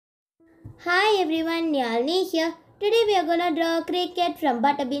Hi everyone, Yaazhini here. Today we are gonna draw a cricket from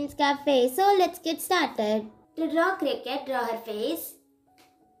Butterbean's cafe. So let's get started. To draw cricket, draw her face.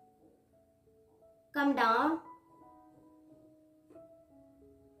 Come down.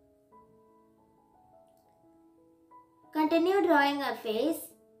 Continue drawing her face.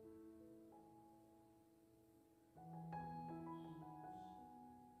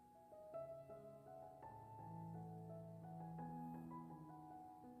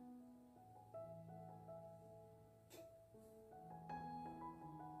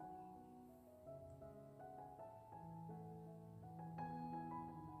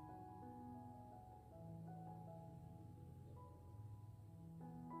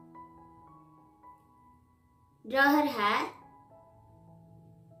 Draw her hair.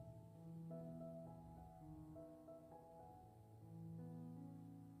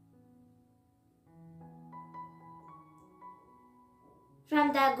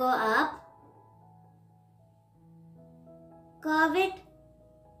 From there go up. Curve it.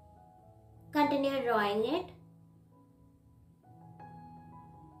 Continue drawing it.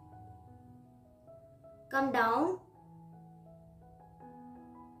 Come down.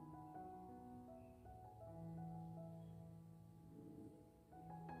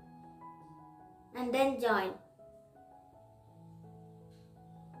 And then join.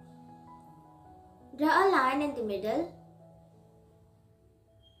 Draw a line in the middle.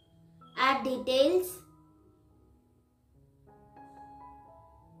 Add details.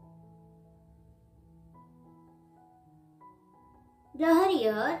 Draw her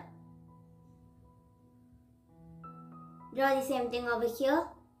ear. Draw the same thing over here.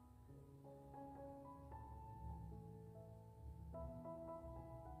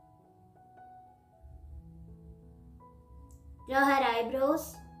 Draw her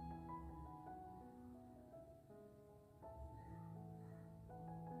eyebrows.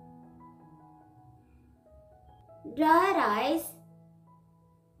 Draw her eyes.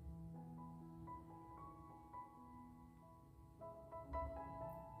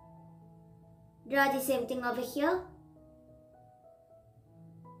 Draw the same thing over here.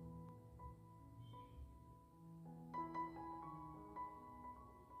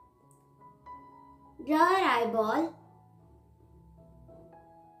 Draw her eyeball.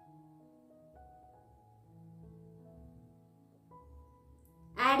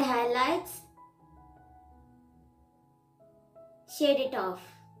 Add highlights. Shade it off.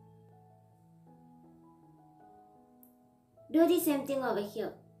 Do the same thing over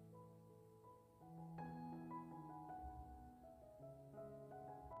here.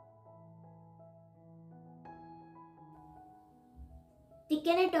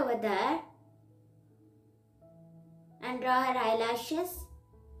 Thicken it over there and draw her eyelashes.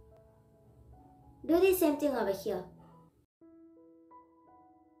 Do the same thing over here.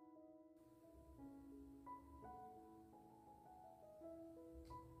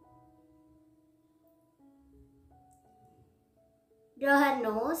 Draw her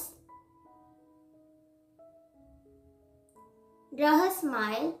nose. Draw her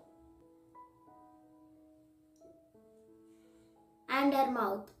smile and her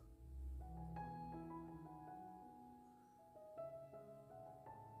mouth.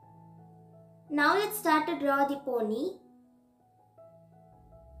 Now let's start to draw the pony.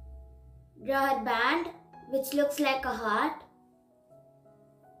 Draw her band, which looks like a heart.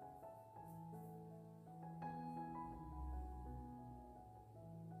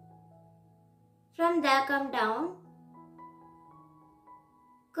 From there come down,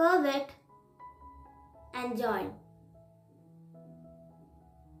 curve it and join.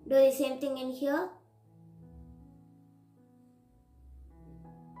 Do the same thing in here.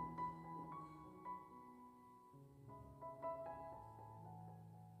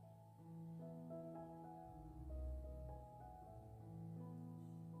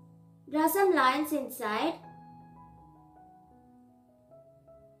 Draw some lines inside.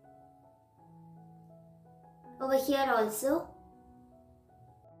 Over here also.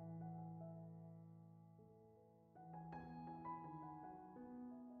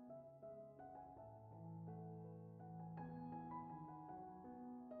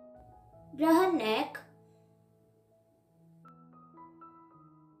 Draw her neck.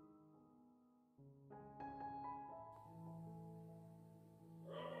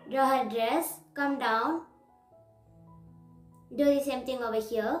 Draw her dress. Come down. Do the same thing over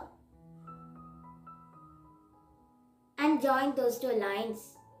here. And join those two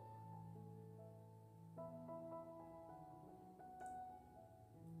lines.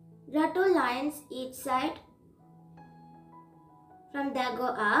 Draw two lines each side. From there go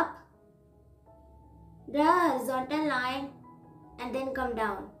up. Draw a horizontal line and then come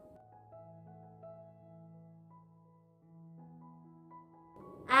down.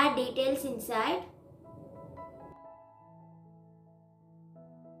 Add details inside.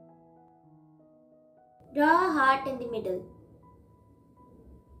 Draw a heart in the middle.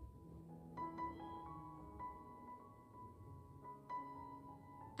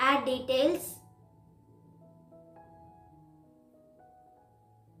 Add details.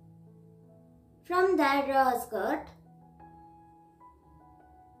 From there, draw a skirt.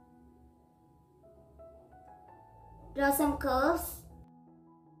 Draw some curves.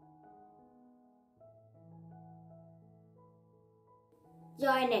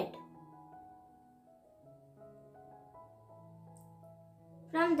 Join it.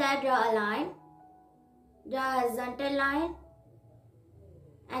 From there, draw a line. Draw a horizontal line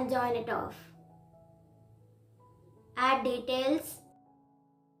and join it off. Add details.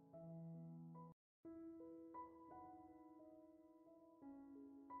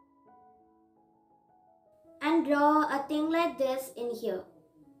 And draw a thing like this in here.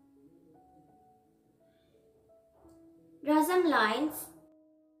 Draw some lines.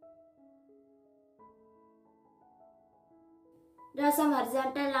 Draw some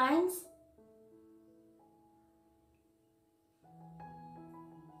horizontal lines.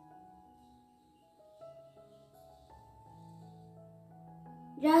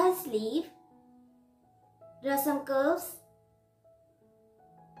 Draw a sleeve. Draw some curves.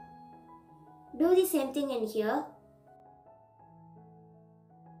 Do the same thing in here.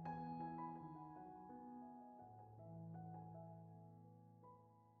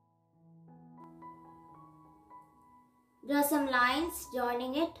 Draw some lines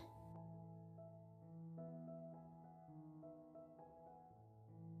joining it.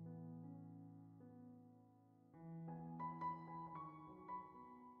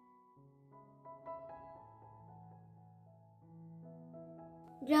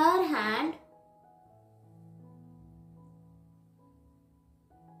 Draw her hand.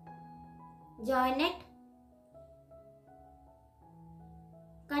 Join it.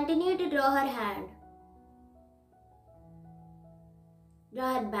 Continue to draw her hand.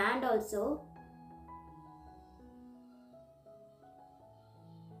 Draw her band also.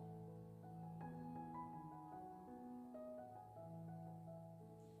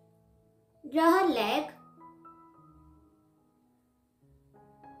 Draw her leg.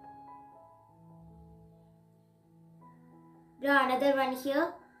 Draw another one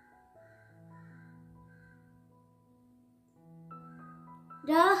here.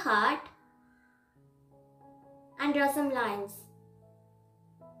 Draw a heart and draw some lines.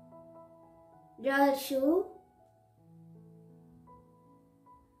 Draw her shoe.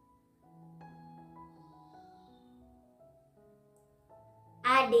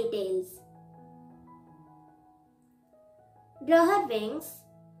 Add details. Draw her wings.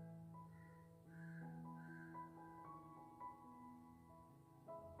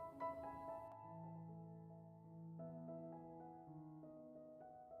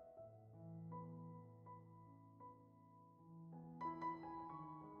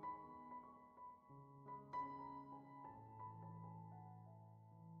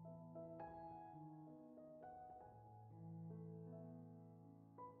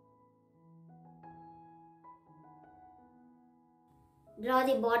 Draw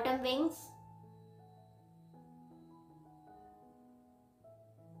the bottom wings.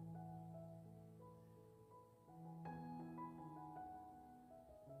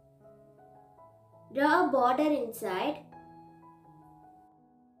 Draw a border inside.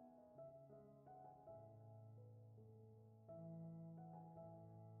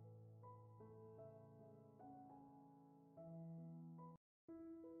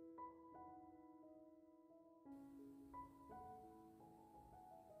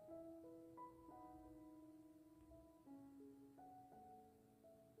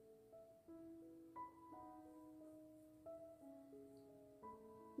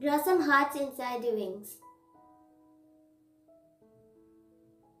 Draw some hearts inside the wings.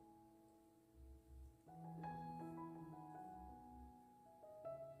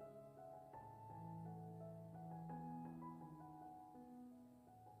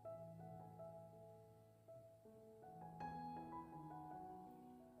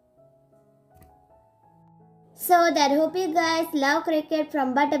 So that hope you guys love cricket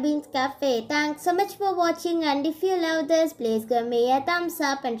from Butterbean's Cafe. Thanks so much for watching, and if you love this, please give me a thumbs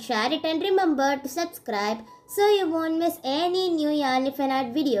up and share it, and remember to subscribe so you won't miss any new Yarn If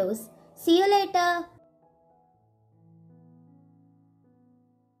videos. See you later.